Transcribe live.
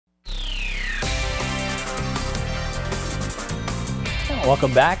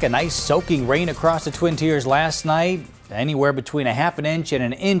Welcome back. A nice soaking rain across the Twin Tiers last night. Anywhere between a half an inch and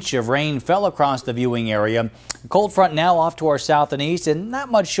an inch of rain fell across the viewing area. The cold front now off to our south and east, and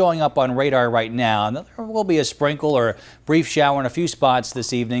not much showing up on radar right now. There will be a sprinkle or a brief shower in a few spots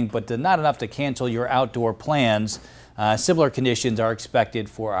this evening, but not enough to cancel your outdoor plans. Similar conditions are expected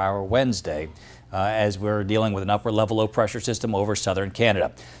for our Wednesday as we're dealing with an upper level low pressure system over southern Canada.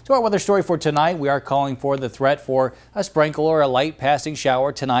 So our weather story for tonight, we are calling for the threat for a sprinkle or a light passing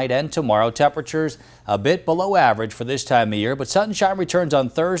shower tonight and tomorrow. Temperatures a bit below average for this time of year, but sunshine returns on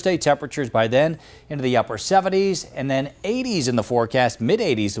Thursday. Temperatures by then into the upper 70s and then 80s in the forecast. Mid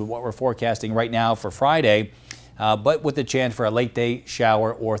 80s is what we're forecasting right now for Friday. But with the chance for a late day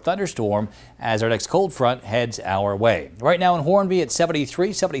shower or thunderstorm as our next cold front heads our way. Right now in Hornby at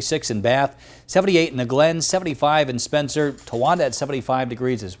 73, 76 in Bath, 78 in the Glen, 75 in Spencer, Towanda at 75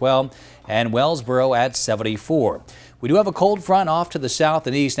 degrees as well, and Wellsboro at 74. We do have a cold front off to the south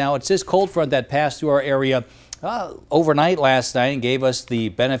and east. Now it's this cold front that passed through our area overnight last night and gave us the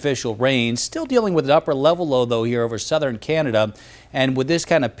beneficial rain. Still dealing with an upper level low though here over southern Canada, and with this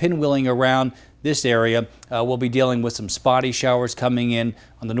kind of pinwheeling around this area, we'll be dealing with some spotty showers coming in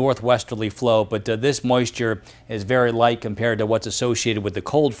on the northwesterly flow, but this moisture is very light compared to what's associated with the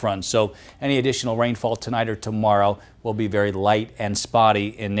cold front. So any additional rainfall tonight or tomorrow will be very light and spotty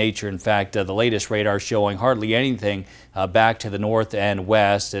in nature. In fact, the latest radar showing hardly anything back to the north and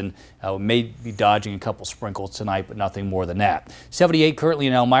west, and we may be dodging a couple sprinkles tonight, but nothing more than that. 78 currently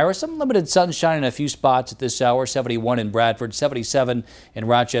in Elmira, some limited sunshine in a few spots at this hour. 71 in Bradford, 77 in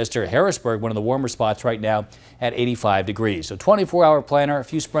Rochester. Harrisburg, one of the warmer spots right now at 85 degrees. So 24-hour planner, a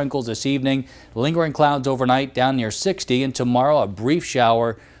few sprinkles this evening, lingering clouds overnight down near 60, and tomorrow a brief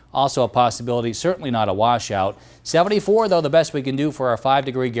shower. Also a possibility, certainly not a washout. 74 though, the best we can do for our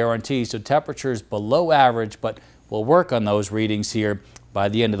 5-degree guarantee. So temperatures below average, but we'll work on those readings here. By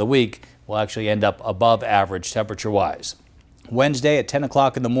the end of the week, we'll actually end up above average temperature-wise. Wednesday at 10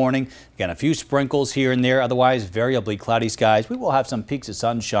 o'clock in the morning, again, a few sprinkles here and there, otherwise variably cloudy skies. We will have some peaks of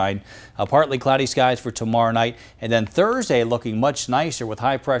sunshine, partly cloudy skies for tomorrow night, and then Thursday looking much nicer with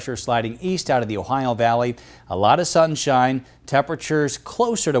high pressure sliding east out of the Ohio Valley. A lot of sunshine, temperatures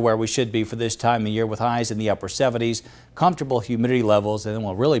closer to where we should be for this time of year with highs in the upper 70s, comfortable humidity levels, and then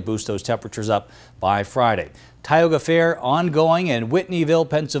we'll really boost those temperatures up by Friday. Tioga Fair ongoing in Whitneyville,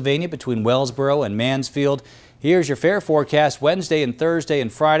 Pennsylvania between Wellsboro and Mansfield. Here's your fair forecast Wednesday and Thursday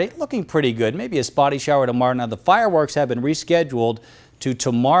and Friday. Looking pretty good. Maybe a spotty shower tomorrow. Now the fireworks have been rescheduled to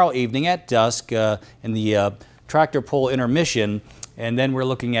tomorrow evening at dusk in the tractor pull intermission. And then we're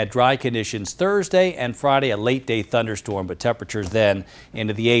looking at dry conditions Thursday and Friday, a late day thunderstorm, but temperatures then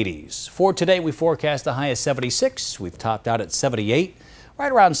into the 80s. For today, we forecast a high of 76. We've topped out at 78.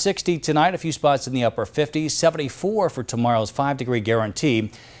 Right around 60 tonight, a few spots in the upper 50s, 74 for tomorrow's 5-degree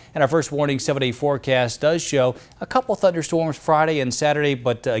guarantee. And our first warning 7-day forecast does show a couple thunderstorms Friday and Saturday,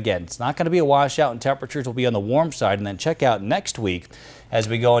 but again, it's not going to be a washout and temperatures will be on the warm side. And then check out next week as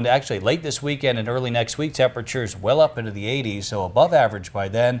we go into actually late this weekend and early next week, temperatures well up into the 80s, so above average by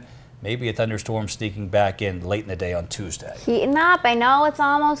then. Maybe a thunderstorm sneaking back in late in the day on Tuesday. Heating up. I know it's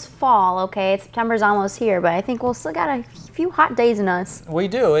almost fall, okay? September's almost here, but I think we'll still got a few hot days in us. We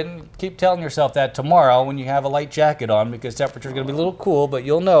do, and keep telling yourself that tomorrow when you have a light jacket on, because temperature's going to be a little cool, but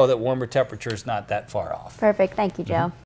you'll know that warmer temperature is not that far off. Perfect. Thank you, Joe.